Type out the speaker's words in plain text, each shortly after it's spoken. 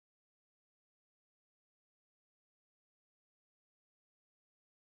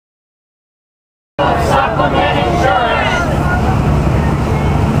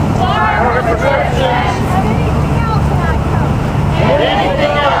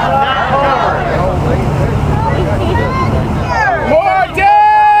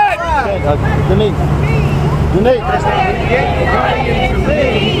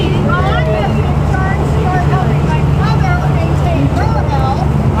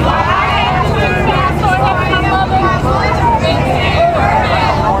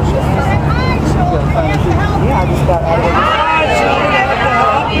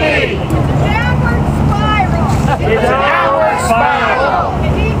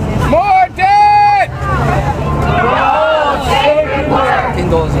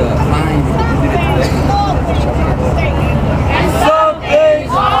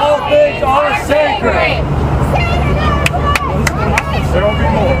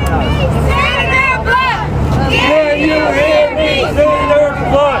Can you hear me? Senator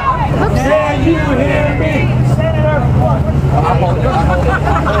Blunt. Can you hear me? Senator Blunt.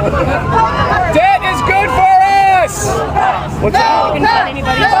 Debt is good for us! What's that?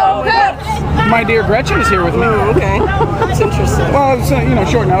 My dear Gretchen is here with me. Oh, okay. That's interesting. Well, it's,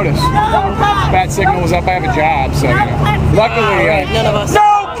 short notice. Bad signal was up. I have a job, so, luckily, None of us.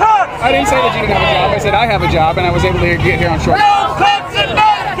 No cuts! I didn't say that you didn't have a job. I said I have a job, and I was able to get here on short notice. No cuts in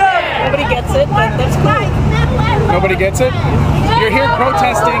Medicaid! Nobody gets it, but that's cool. Nobody gets it? You're here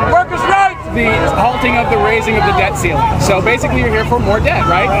protesting Workers' rights! the halting of the raising of the debt ceiling. So basically, you're here for more debt,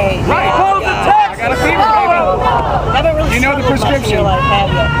 right? Right. Close the I got a fever, baby. Haven't really You know the prescription. Life, have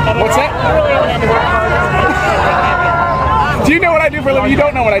you? What's that? Really haven't had to work hard. Do you know what I do for a living? You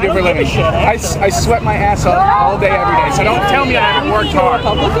don't know what I do for a living. I sweat my ass off all day, every day. So don't tell me I haven't worked hard.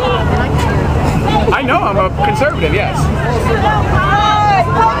 I know I'm a conservative, yes.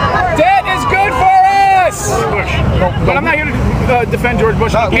 Debt is good for us! Bush. But I'm not here to defend George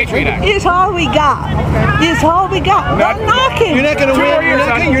Bush and the Patriot Act. It's all we got. It's all we got. Not knocking. You're not going to win.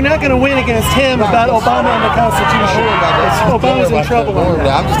 You're not going to win against him about Obama and the Constitution. Obama's in trouble.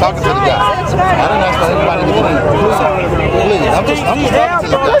 I'm just talking to the guy. I didn't ask for everybody to win. Please, I'm just talking to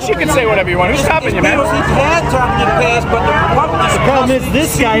the Of course you can say whatever you want. Who's stopping you, man? Bills he's had time to get passed, but the Republicans... The problem is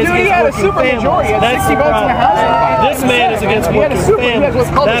this guy is Dude, he had a against super working majority. He families. had That's 60 the votes in the problem. House. This man is against He had a working super, he had families.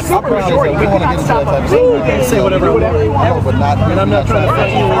 what's called a That's the super majority. problem. We could not stop a You can say whatever you want. but not. And I'm not trying to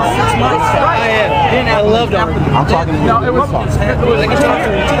fight you in 6 months. I am. I loved arguing. I'm talking to you. No, it was... I can talk to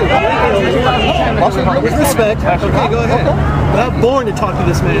you too. With respect. Okay, go ahead. I'm not born to talk to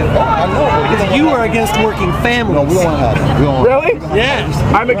this man. I know. Because you are against working families. No, we don't have it. We don't. Really? Yes.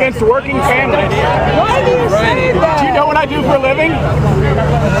 I'm against working families. Why do you say that? Do you know what I do for a living?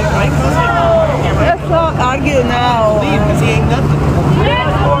 Let's not argue now. Because he ain't nothing.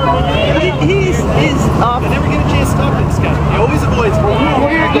 He's off. I never get a chance to talk to this guy. He always avoids me.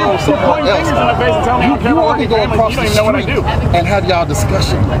 You're pointing fingers in my face and telling me I don't care You about want me working to go families. across You don't the even know what I do. street and have y'all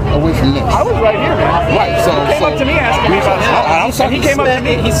discussion away from this. I was right here, man. Right, so He came up to me asking me about stuff. And he came up to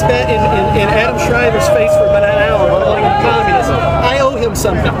me. He spat in Adam Shriver's face for about an hour calling him communism. I owe him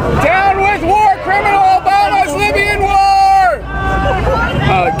something. Down with war criminal Obama's Libyan war!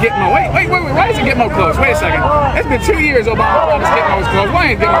 Gitmo. Wait. Why is it Gitmo closed? Wait a second. It's been 2 years Obama promised Gitmo was closed. Why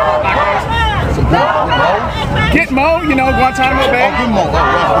ain't Gitmo not closed? Gitmo, Guantanamo Bay.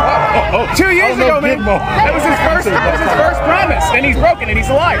 Oh, 2 years ago, man. That was his first promise, and he's broken it. He's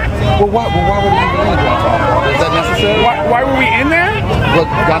a liar. Well, why were we even in Guantanamo? Is that necessary? Why were we in there? But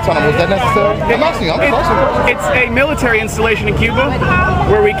Guantanamo, was that necessary? I'm asking. I'm asking. It's a military installation in Cuba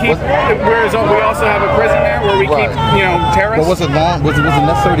where we keep. Whereas we also have a prison there where we keep, terrorists. But was it long? Was it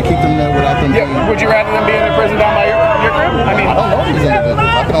necessary to keep them there without them being? Would you rather them be in a prison down by your crib? I mean, I don't know these individuals.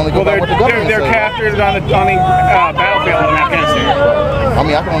 I can only go by what the government they're says. captured on the battlefield in Afghanistan. I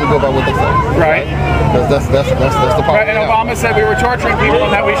mean, I can only go by what they say. Right. That's the part. Right, and Obama said we were torturing people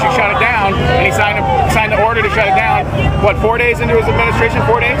and that we should shut it down, and he signed the order to shut it down. What, 4 days into his administration?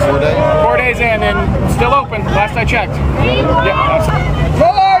 4 days? 4 days. 4 days in, and still open. Last I checked. Yeah.